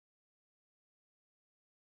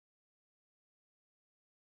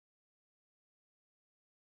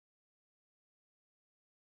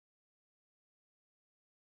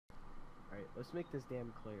let's make this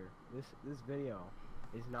damn clear. This video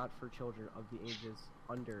is not for children of the ages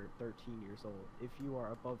under 13 years old. If you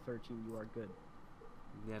are above 13, you are good.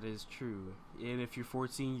 That is true. And if you're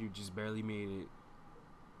 14, you just barely made it.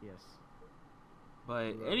 Yes.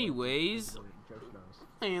 But anyways,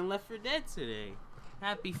 playing Left 4 Dead today.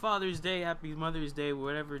 Happy Father's Day, happy Mother's Day,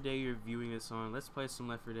 whatever day you're viewing this on. Let's play some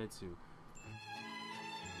Left 4 Dead 2.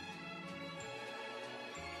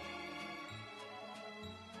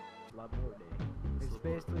 Labor Day. It's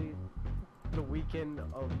basically the weekend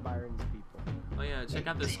of Byron's people. Oh yeah, check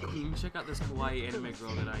out this kawaii anime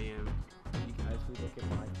girl that I am. As we look at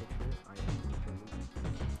my picture, I am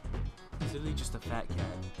He's literally just a fat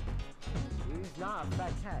cat. He's not a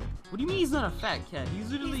fat cat. What do you mean he's not a fat cat? He's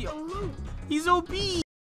literally he's obese.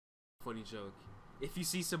 Funny joke. If you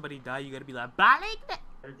see somebody die, you gotta be like, Balik.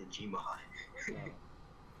 Better than Gmod.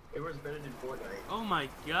 It was better than Fortnite. Oh my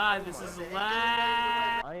god, this is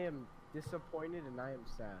lag. I am disappointed and I am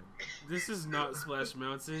sad. This is not Splash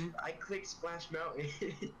Mountain. I clicked Splash Mountain.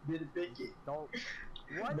 Didn't pick it. Don't.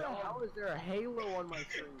 What the hell is there a halo on my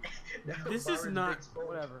screen? This is not.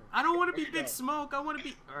 Whatever. I don't want to be Big Smoke. I want to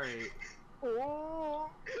be. All right. Oh.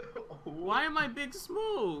 Why am I Big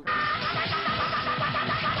Smoke?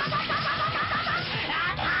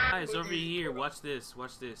 Guys, over here. Watch this.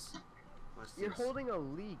 Watch this. Watch this. You're holding a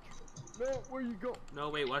leak. No, where you go? No,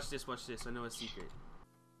 wait. Watch this. Watch this. I know a secret.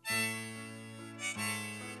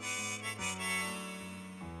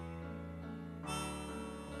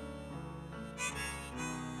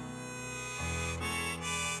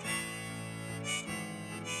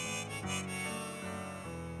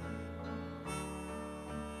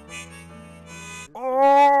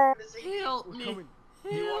 Oh! Help me! You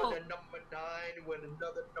Help! are the number 9 with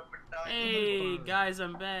another number 9. Hey guys,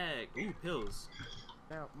 I'm back. Ooh, pills.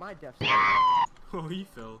 Now my death. Oh, he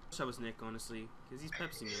fell. Wish I was Nick, honestly, because he's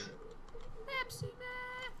Pepsi Man. Pepsi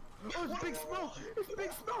Man. Oh, it's Big Smoke! It's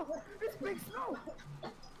Big Smoke! It's Big Smoke!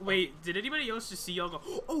 Wait, did anybody else just see y'all go?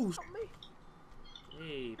 Oh! Me.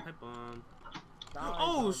 Hey, pipe bomb. Die,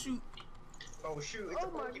 Oh dog. shoot! Oh shoot! It's Oh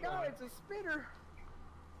a my Pokemon. god! It's a spitter.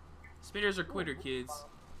 Spinners are quitter, kids.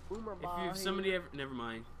 Boomer If somebody ever, never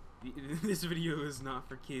mind. This video is not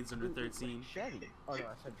for kids under 13. Machete. Oh no,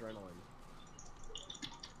 that's adrenaline.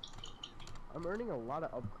 I'm earning a lot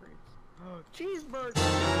of upgrades. Cheeseburger!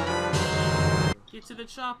 Get to the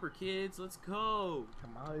chopper, kids. Let's go.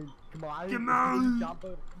 Come on, come on, Come on.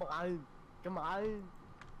 Chopper. Come on, come on.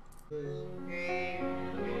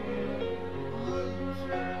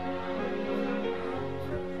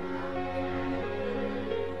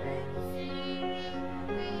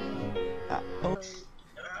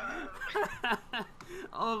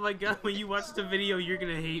 Oh my god, when you watch the video, you're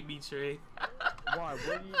gonna hate me, Trey. Why? What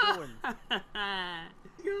are you doing?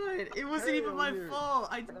 God, it wasn't Hey, even my weird. fault.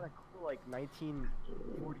 I got a cool like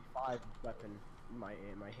 1945 weapon in my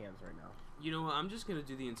hands right now. You know what? I'm just gonna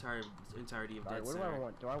do the entirety of Dead What do Center. I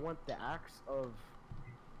want? Do I want the axe of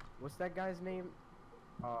what's that guy's name?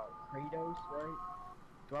 Kratos, right?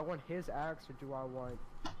 Do I want his axe or do I want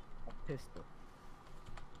a pistol?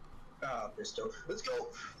 Pistol. Let's go.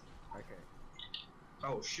 Okay.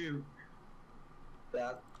 Oh shoot.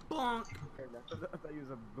 That. Bonk. Okay, I thought he was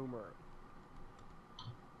a boomer.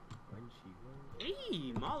 When she was.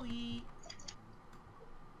 Hey, Molly.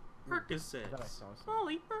 Percocets.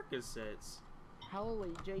 Molly Percocets.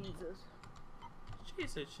 Holy Jesus.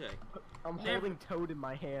 She's a check. I'm Never- holding Toad in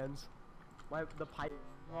my hands. The pipe.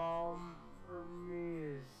 For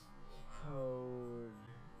me is Toad.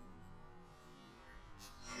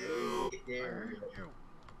 There.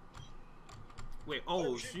 Wait,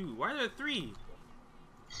 oh shoot. Why are there 3?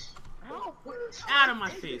 Help! Out of my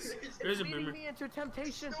face. There's a Leading boomer. me into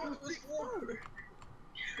temptation.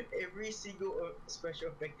 Every single special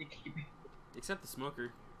effect they keep. Except the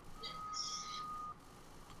smoker.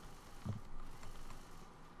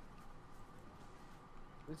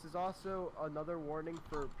 This is also another warning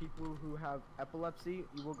for people who have epilepsy.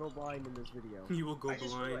 You will go blind in this video. You will go I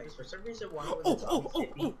just blind. realized, for some reason, one Oh, of the zombies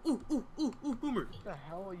hit me. boomer. What the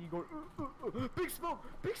hell are you going? Big smoke!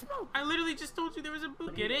 Big smoke! I literally just told you there was a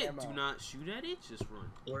boot. I Get need it? ammo. Do not shoot at it. Just run.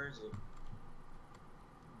 Where is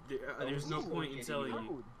it? There's no point in Ooh, telling you.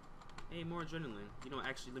 Toad. Hey, more adrenaline. You know,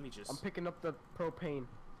 actually, let me just I'm picking up the propane.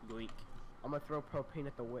 yoink. I'm gonna throw propane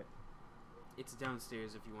at the whip. It's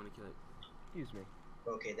downstairs if you want to kill it. Excuse me.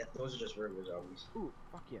 Okay, those are just regular zombies. Ooh,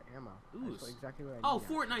 fuck yeah, ammo. Ooh, That's exactly what I Oh, need.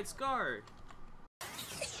 Fortnite Scarred.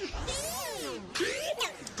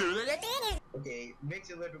 Okay, makes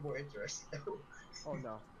it a little bit more interesting. Oh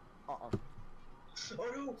no. Oh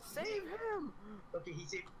no! Save him! Okay, he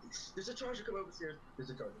saved. There's a charger coming upstairs. There's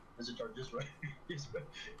a charger. There's a charger just right. Just right.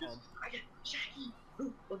 I get Shaggy.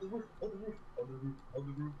 On the roof. On the roof. On the roof. On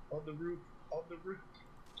the roof. On the roof. On the roof.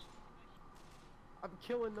 I'm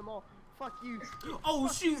killing them all. Fuck you. Oh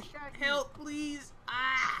Fuck shoot! you, Shaggy. Help, please!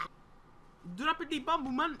 Ah! Drop it, the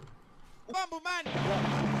bamboo man. Bamboo man.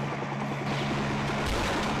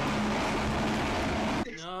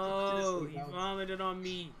 No, he vomited on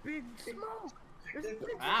me. Big smoke. There's big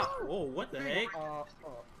Ow! smoke. Whoa! What the heck? Ow!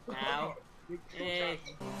 Big Hey!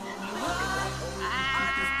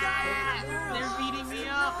 Ah, They're beating me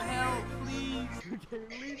up! Help, please! you dare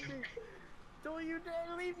leave me. Don't you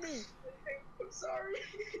dare leave me. I'm sorry.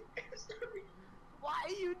 I'm sorry. Why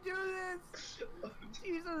you do this?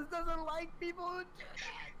 Jesus doesn't like people who do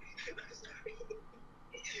that. I'm sorry.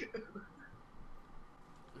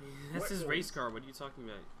 That's What his noise? race car. What are you talking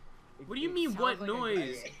about? It- What do you it mean, sounds what like a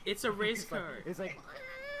noise? guy- It's a race car. It's like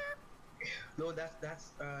No, that's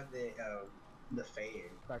the fan.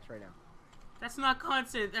 facts right now. That's not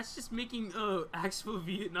content. That's just making actual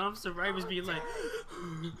Vietnam survivors being like.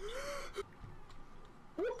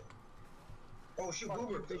 Oh shoot, Fuck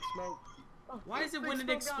Boomer! you, big smoke. Oh, Why is it big when it smoke got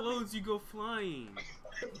me. explodes you go flying?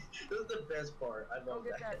 This is the best part. I Go love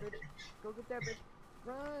get that bitch. Go get that bitch.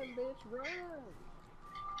 Run, bitch, run.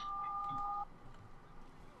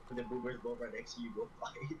 When the boomers go right next to you, go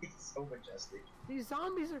fly. It's so majestic. These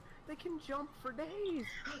zombies they can jump for days.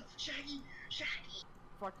 Shaggy! Shaggy!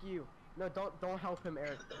 Fuck you. No, don't help him,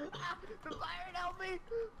 Eric. Byron, help me!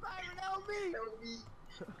 Byron, help me! Help me!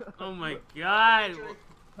 Oh my god!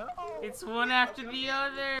 Help! It's one after the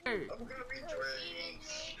other! I'm gonna be drained!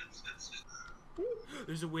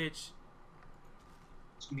 There's a witch.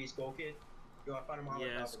 Scooby Skull Kid? Yo, I found him on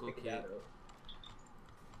Yeah, top Skull and picked Kid. that up.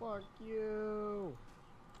 Fuck you!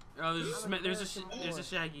 Oh, there's I'm an there's a American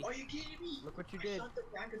Shaggy. Are you kidding me? Look what you I did. shot the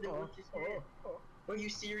back of the Oh, witch's head. oh. Are you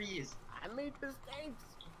serious? I made mistakes.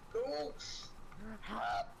 No!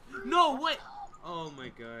 Help! No, what? Oh my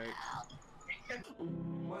god.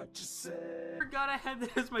 What you say? I forgot I had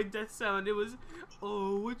that as my death sound. It was,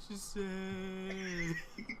 oh, what you say?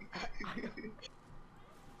 You're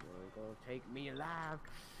gonna take me alive?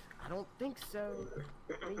 I don't think so.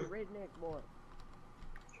 Me redneck boy.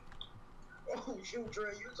 Oh shoot,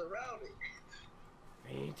 Dre, you're surrounded.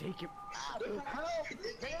 Man, take it. Help!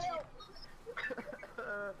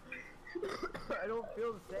 Help! I don't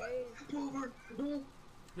feel safe. Boomer! Boom!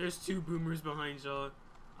 There's two boomers behind y'all.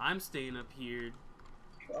 I'm staying up here.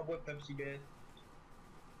 I'm with Pepsi Man.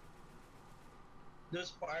 There's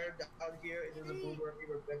fire down here and there's a boomer up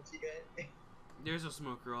here with Pepsi Man. There's a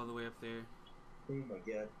smoker all the way up there. Oh my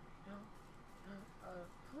god.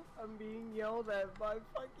 I'm being yelled at by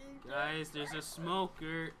fucking Guys, there's a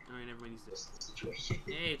smoker. Alright, everybody needs What's this. the situation?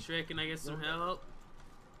 Hey, Trey, can I get some help?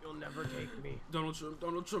 You'll never take me. Donald Trump,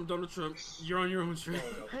 Donald Trump, Donald Trump. You're on your own, Trey. No,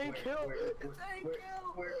 no, Hank where, Hill! where, It's where, Hank where,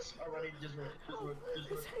 Hill! where, alright, just run, just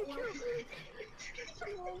It's Hank run. Hill!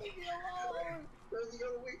 You won't leave me alone! Where's the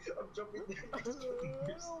other way? I'm jumping there. I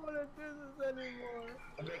don't wanna do this anymore.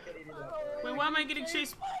 I'm not getting it I up. don't Wait, wanna why am I be getting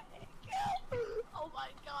chased? by Hank Hill. Oh my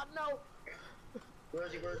god, no! Where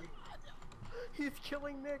is he? Where is he? He's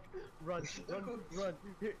killing Nick! Run, run, run!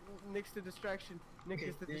 Here, Nick's the distraction. Nick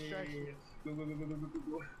is the distraction. Go, go, go, go, go, go,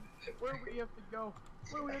 go. Where do we have to go?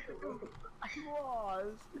 Where do we have to go? I'm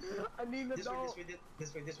lost. I need to This way, know. this way,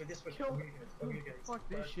 this way, this way, this way. Kill. Over here, guys. Over here, guys. Fuck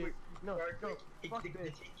this Alright, shit. quick. No, Alright, no. quick. Fuck The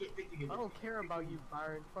this. take it, pick the I don't care about you,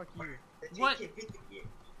 Byron. Fuck you. The What? take it, pick the gear.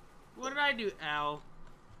 What did I do, Al?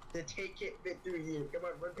 The take it, fit through here. Come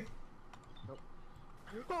on, run.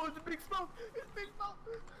 Oh, it's a big smoke! It's a big smoke!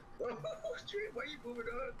 Oh, Trey, why are you moving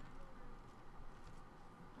on?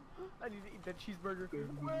 I need to eat that cheeseburger.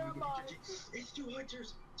 Where am I? It's two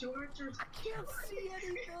hunters. Two hunters. I can't see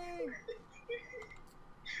anything!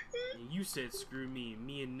 And you said screw me.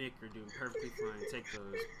 Me and Nick are doing perfectly fine. Take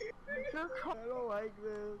those. I don't like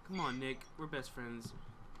this. Come on, Nick. We're best friends.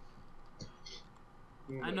 Oh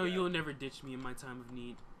I my know God. you'll never ditch me in my time of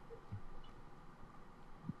need.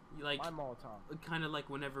 You like, My Molotov. kind of like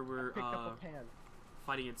whenever we're Picked up a pan.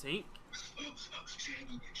 fighting a tank.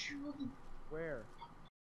 Shaggy, Shaggy. Where?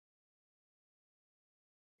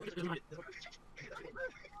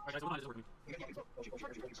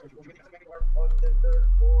 On the third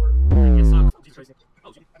floor.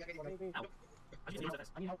 Oh, shit. Maybe. Ow. I need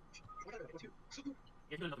help.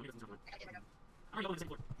 Yeah, no, I'm going to the floor. Oh,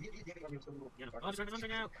 I'm trying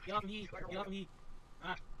now. Get off me. Get off me.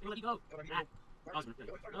 Ah, let you go. Ah. Oh,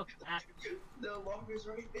 no. Ah. The longest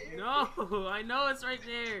right there. No, I know it's right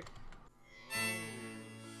there.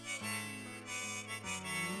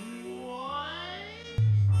 What?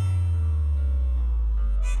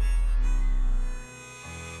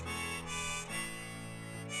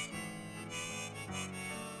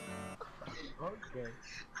 Okay.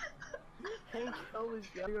 Hank Hill is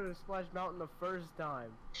gonna go to Splash Mountain the first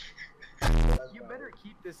time. You better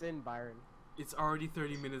keep this in, Byron. It's already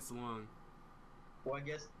 30 minutes long. Well, I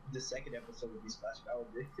guess the second episode would be Splash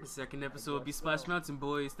Mountain. The second episode would be Splash Mountain,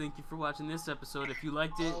 boys. Thank you for watching this episode. If you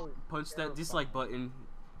liked it, punch that dislike button.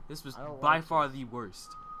 This was by far the worst.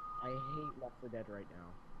 I hate Left 4 Dead right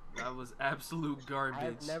now. That was absolute garbage.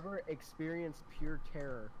 I've never experienced pure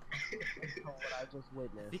terror until what I just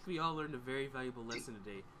witnessed. I think we all learned a very valuable lesson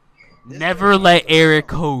today. Never let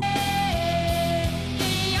Eric host.